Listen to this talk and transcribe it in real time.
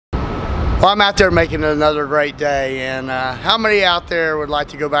Well, I'm out there making it another great day, and how many out there would like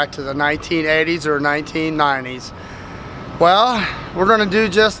to go back to the 1980s or 1990s? Well, we're going to do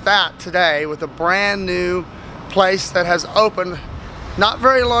just that today with a brand new place that has opened not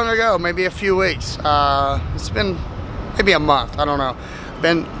very long ago, maybe a few weeks. It's been maybe a month, I don't know.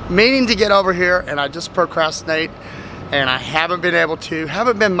 Been meaning to get over here, and I just procrastinate, and I haven't been able to,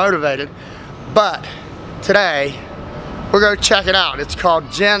 haven't been motivated, but today we're going to check it out. It's called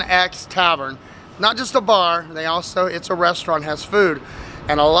Gen X Tavern. Not just a bar, it's a restaurant, has food,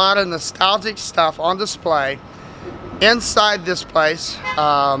 and a lot of nostalgic stuff on display. Inside this place,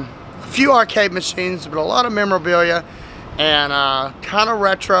 a few arcade machines, but a lot of memorabilia, and kind of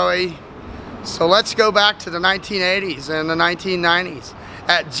retro-y. So let's go back to the 1980s and the 1990s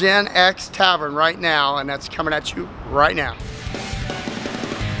at Gen X Tavern right now, and that's coming at you right now.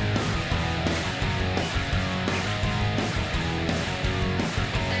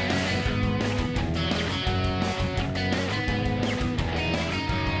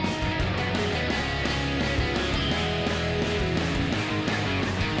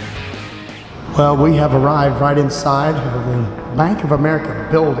 Well, we have arrived right inside of the Bank of America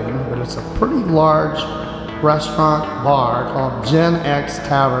building, but it's a pretty large restaurant bar called Gen X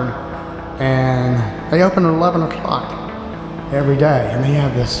Tavern, and they open at 11 o'clock every day, and they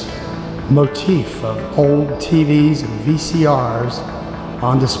have this motif of old TVs and VCRs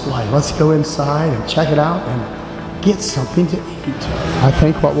on display. Let's go inside and check it out and get something to eat. I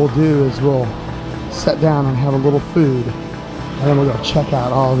think what we'll do is we'll sit down and have a little food, and then we'll go check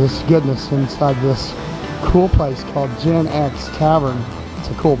out all this goodness inside this cool place called Gen X Tavern. It's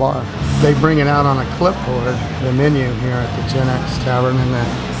a cool bar. They bring it out on a clipboard, the menu here at the Gen X Tavern, and the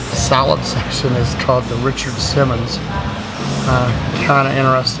salad section is called the Richard Simmons. Kind of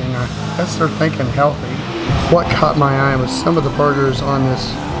interesting. I guess they're thinking healthy. What caught my eye was some of the burgers on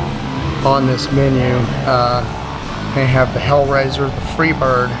this menu. They have the Hellraiser, the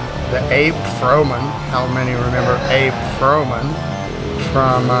Freebird, the Abe Froman. How many remember Abe Froman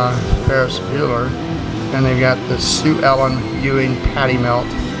from Ferris Bueller? And they've got the Sue Ellen Ewing Patty Melt,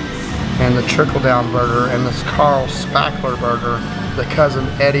 and the Trickle Down Burger, and this Carl Spackler Burger, the Cousin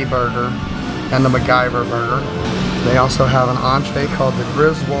Eddie Burger, and the MacGyver Burger. They also have an entree called the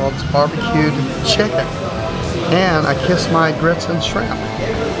Griswold's Barbecued Chicken. And I Kiss My Grits and Shrimp.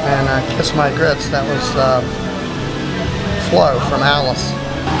 And I Kiss My Grits, that was Flo from Alice.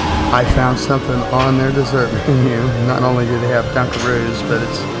 I found something on their dessert menu. Not only do they have Dunkaroos, but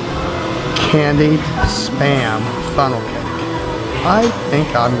it's candied Spam funnel cake. I think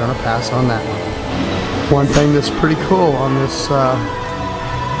I'm going to pass on that one. One thing that's pretty cool on this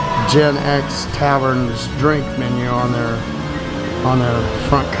Gen X Tavern's drink menu on their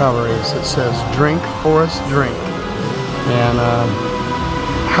front cover is it says "Drink Forrest Drink," and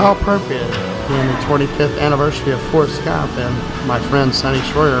how appropriate. In the 25th anniversary of Forrest Gump, and my friend Sonny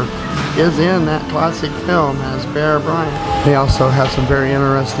Schroyer is in that classic film as Bear Bryant. They also have some very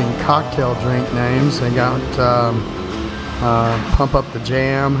interesting cocktail drink names. They got Pump Up the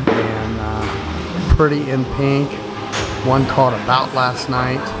Jam and Pretty in Pink, one called About Last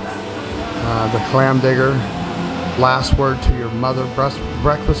Night, the Clam Digger, Last Word to Your Mother,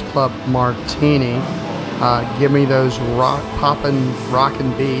 Breakfast Club Martini, Give Me Those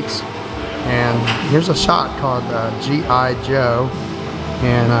Rockin' Beats, and here's a shot called G.I. Joe,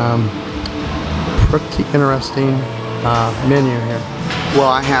 and pretty interesting menu here. Well,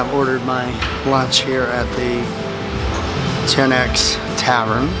 I have ordered my lunch here at the Gen X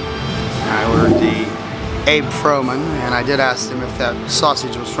Tavern. I ordered the Abe Froman, and I did ask him if that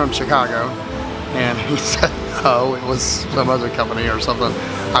sausage was from Chicago, and he said no, it was some other company or something.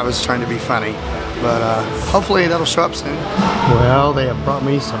 I was trying to be funny. But hopefully that'll show up soon. Well, they have brought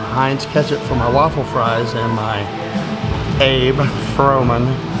me some Heinz ketchup for my waffle fries and my Abe Froman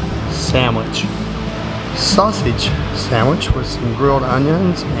sandwich. Sausage sandwich with some grilled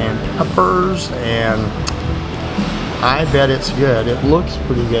onions and peppers, and I bet it's good. It looks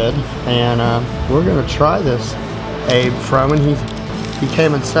pretty good, and we're gonna try this Abe Froman. He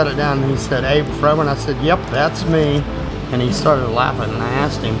came and set it down and he said, "Abe Froman." I said, "Yep, that's me." And he started laughing, and I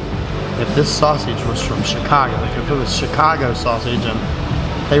asked him if this sausage was from Chicago, if it was Chicago sausage, and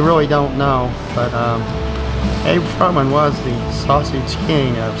they really don't know, but Abe Froman was the sausage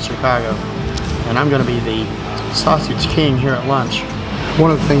king of Chicago, and I'm going to be the sausage king here at lunch. One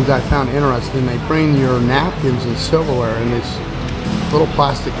of the things I found interesting, they bring your napkins and silverware in this little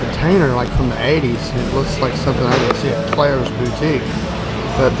plastic container like from the 80s. It looks like something I would see at Claire's Boutique,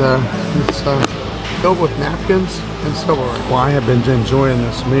 but it's filled with napkins and silverware. Well, I have been enjoying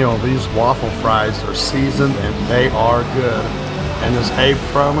this meal. These waffle fries are seasoned and they are good. And this Abe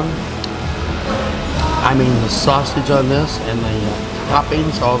Froman, I mean, the sausage on this and the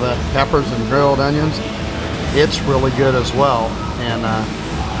toppings, all the peppers and grilled onions, it's really good as well. And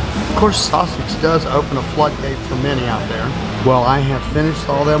of course, sausage does open a floodgate for many out there. Well, I have finished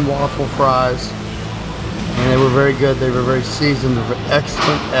all them waffle fries, and they were very good. They were very seasoned. They were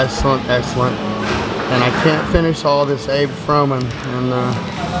excellent, excellent, excellent. And I can't finish all this Abe Froman, and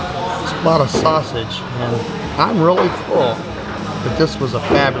it's a lot of sausage, and I'm really full. But this was a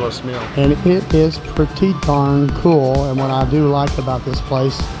fabulous meal. And it is pretty darn cool. And what I do like about this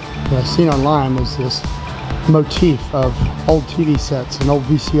place that I've seen online is this motif of old TV sets and old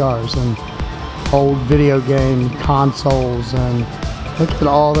VCRs and old video game consoles. And look at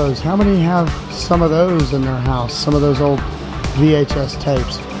all those. How many have some of those in their house? Some of those old VHS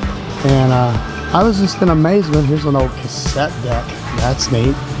tapes. And I was just in amazement. Here's an old cassette deck. That's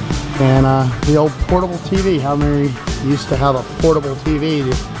neat. And the old portable TV. How many used to have a portable TV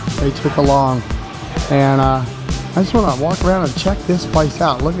that they took along? And I just want to walk around and check this place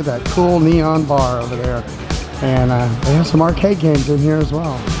out. Look at that cool neon bar over there. And they have some arcade games in here as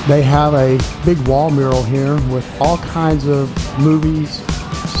well. They have a big wall mural here with all kinds of movies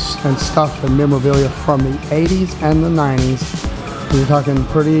and stuff and memorabilia from the 80s and the 90s. You're talking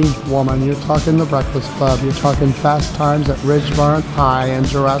Pretty Woman, you're talking The Breakfast Club, you're talking Fast Times at Ridgemont High and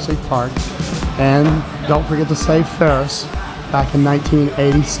Jurassic Park. And don't forget to save Ferris back in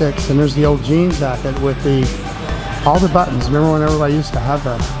 1986. And there's the old jean jacket with all the buttons. Remember when everybody used to have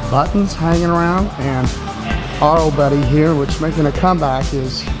the buttons hanging around? And our old buddy here, which making a comeback,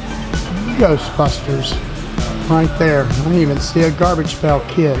 is Ghostbusters right there. I didn't even see a Garbage Pail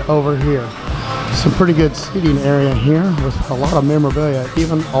Kid over here. Some pretty good seating area here with a lot of memorabilia,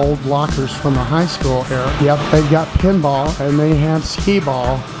 even old lockers from the high school era. Yep, they've got pinball and they have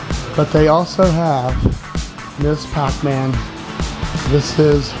skee-ball, but they also have Miss Pac-Man. This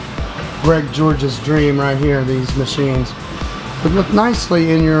is Greg George's dream right here, these machines. Would look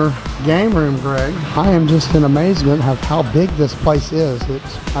nicely in your game room, Greg. I am just in amazement of how big this place is.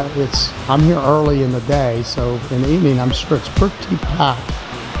 I'm here early in the day, so in the evening I'm sure it's pretty packed.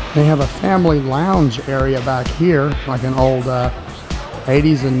 They have a family lounge area back here, like an old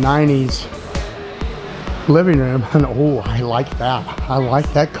 80s and 90s living room. And oh, I like that. I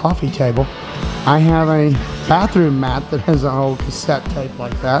like that coffee table. I have a bathroom mat that has an old cassette tape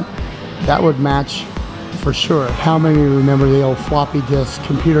like that. That would match for sure. How many remember the old floppy disk,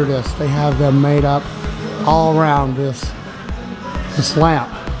 computer disks? They have them made up all around this lamp,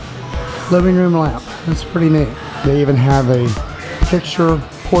 living room lamp. That's pretty neat. They even have a picture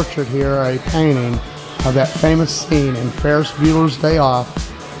portrait here, a painting of that famous scene in Ferris Bueller's Day Off,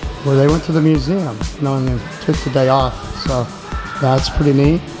 where they went to the museum, and they took the day off. So that's pretty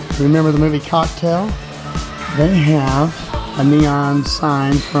neat. Remember the movie Cocktail? They have a neon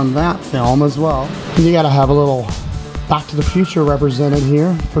sign from that film as well. And you got to have a little Back to the Future represented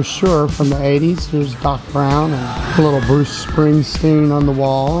here for sure from the 80s. Here's Doc Brown and a little Bruce Springsteen on the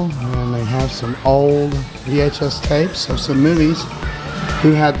wall, and they have some old VHS tapes of some movies.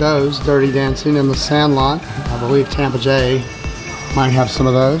 Who had those? Dirty Dancing and The Sandlot. I believe Tampa J might have some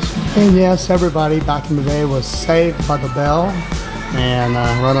of those. And yes, everybody back in the day was Saved by the Bell and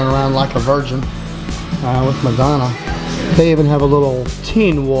running around like a virgin with Madonna. They even have a little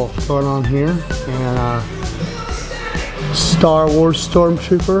Teen Wolf going on here, and Star Wars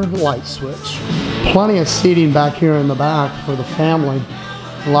Stormtrooper light switch. Plenty of seating back here in the back for the family.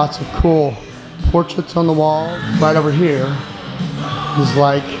 Lots of cool portraits on the wall. Right over here is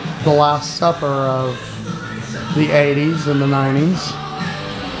like the Last Supper of the 80s and the 90s,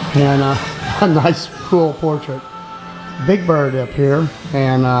 and a nice cool portrait. Big Bird up here,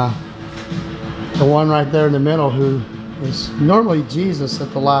 and the one right there in the middle who is normally Jesus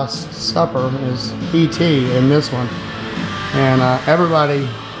at the Last Supper is E.T. in this one. And everybody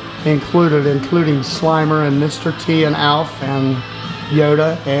included, including Slimer and Mr. T and Alf and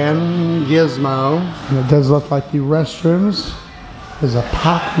Yoda and Gizmo. And it does look like the restrooms. There's a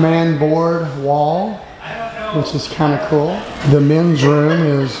Pac-Man board wall, which is kind of cool. The men's room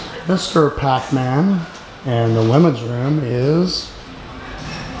is Mr. Pac-Man, and the women's room is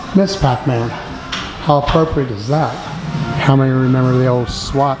Miss Pac-Man. How appropriate is that? How many remember the old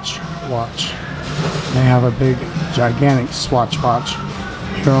Swatch watch? They have a big, gigantic Swatch watch.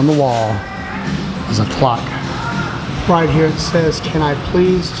 Here on the wall is a clock. Right here it says, "Can I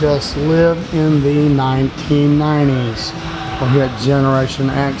please just live in the 1990s?" Well, here at Gen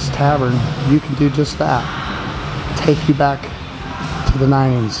X Tavern, you can do just that. Take you back to the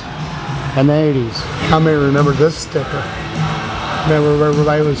 90s and the 80s. How many remember this sticker? Remember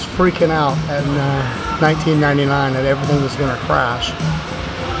everybody was freaking out in 1999 that everything was going to crash.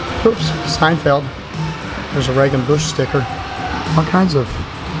 Oops, Seinfeld. There's a Reagan Bush sticker. All kinds of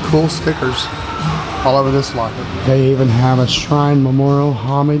cool stickers all over this locker. They even have a shrine memorial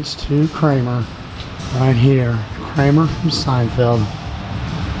homage to Kramer right here. Kramer from Seinfeld.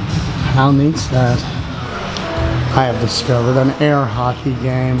 How neat's that? I have discovered an air hockey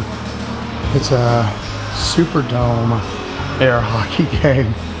game. It's a Superdome air hockey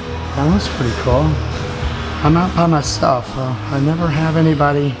game. That was pretty cool. I'm out by myself. I never have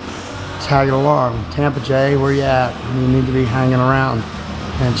anybody tag along. Tampa J, where you at? You need to be hanging around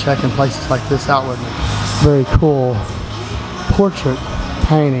and checking places like this out with me. Very cool portrait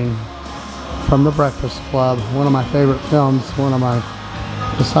painting from The Breakfast Club. One of my favorite films. One of my,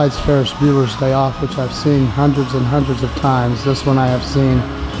 besides Ferris Bueller's Day Off, which I've seen hundreds and hundreds of times. This one I have seen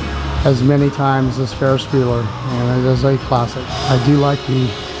as many times as Ferris Bueller, and it is a classic. I do like the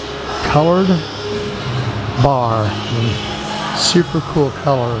colored bar. The super cool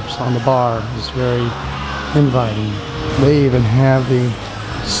colors on the bar is very inviting. They even have the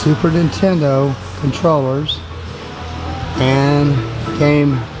Super Nintendo controllers and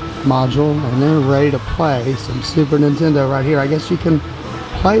game module, and they're ready to play some Super Nintendo right here. I guess you can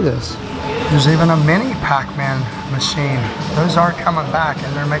play this. There's even a mini Pac-Man machine. Those are coming back,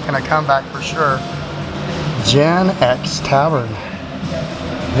 and they're making a comeback for sure. Gen X Tavern.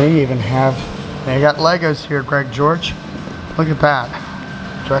 They even have, they got Legos here, Greg George. Look at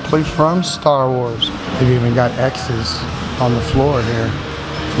that. Directly from Star Wars. They've even got X's on the floor here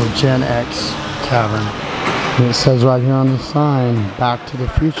for Gen X Tavern. And it says right here on the sign, Back to the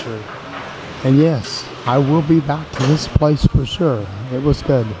Future. And yes, I will be back to this place for sure. It was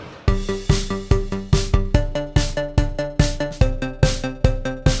good.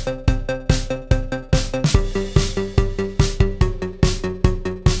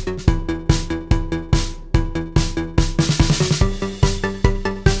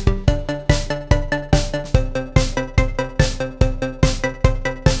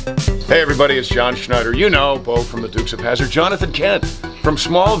 Hey everybody, it's John Schneider. You know, Bo from the Dukes of Hazzard, Jonathan Kent from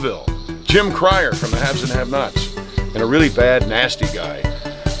Smallville, Jim Cryer from the Haves and Have-Nots, and a really bad, nasty guy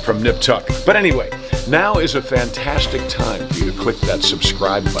from Nip Tuck. But anyway, now is a fantastic time for you to click that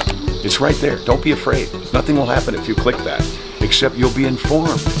subscribe button. It's right there. Don't be afraid. Nothing will happen if you click that, except you'll be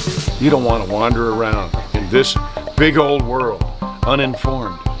informed. You don't want to wander around in this big old world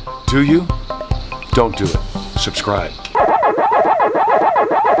uninformed. Do you? Don't do it. Subscribe.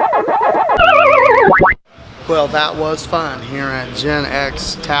 Well, that was fun here at Gen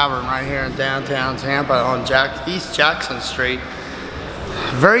X Tavern right here in downtown Tampa on East Jackson Street.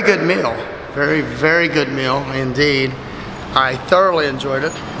 Very good meal. Very, very good meal indeed. I thoroughly enjoyed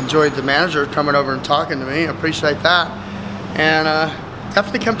it. Enjoyed the manager coming over and talking to me. I appreciate that. And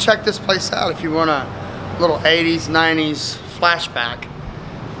definitely come check this place out if you want a little 80s, 90s flashback.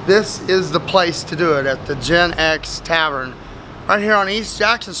 This is the place to do it, at the Gen X Tavern right here on East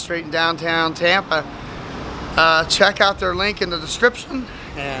Jackson Street in downtown Tampa. Check out their link in the description,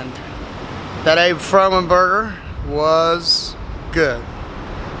 and that Abe Froman burger was good,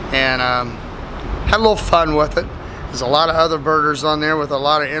 and had a little fun with it. There's a lot of other burgers on there with a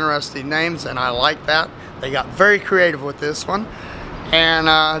lot of interesting names, and I like that. They got very creative with this one, and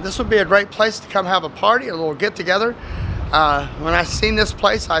this would be a great place to come have a party, a little get together. When I seen this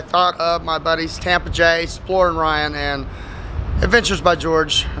place, I thought of my buddies Tampa J, Explorer and Ryan, and Adventures by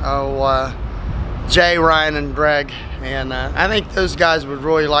George. Jay, Ryan, and Greg, and I think those guys would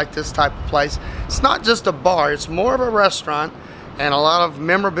really like this type of place. It's not just a bar, it's more of a restaurant, and a lot of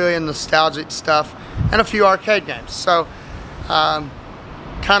memorabilia and nostalgic stuff, and a few arcade games. So kind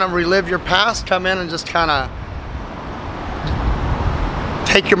of relive your past, come in and just kind of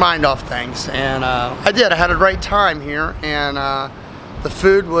take your mind off things. And I did. I had a great time here, and the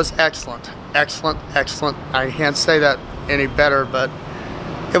food was excellent. Excellent, excellent. I can't say that any better, but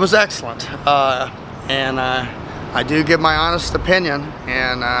it was excellent. And I do give my honest opinion,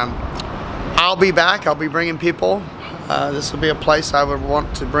 and I'll be back. I'll be bringing people. This will be a place I would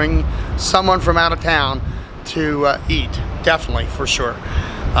want to bring someone from out of town to eat, definitely, for sure.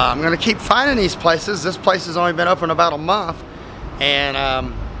 I'm going to keep finding these places. This place has only been open about a month, and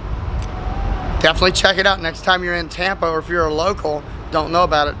definitely check it out next time you're in Tampa, or if you're a local, don't know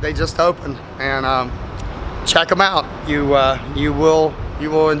about it, they just opened, and check them out. You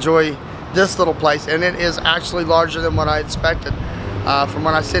will enjoy this little place, and it is actually larger than what I expected. From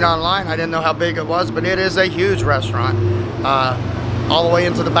what I seen online, I didn't know how big it was, but it is a huge restaurant, all the way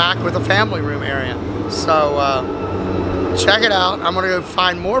into the back with a family room area. So check it out. I'm gonna go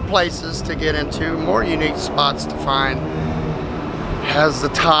find more places to get into, more unique spots to find as the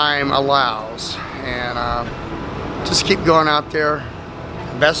time allows, and just keep going out there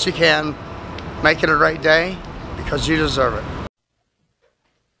and best you can. Make it a great day because you deserve it.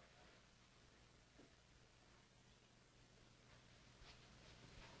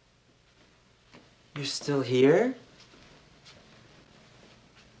 You're still here?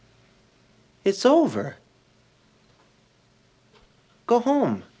 It's over. Go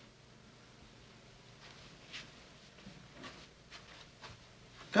home.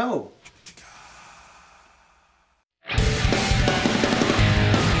 Go.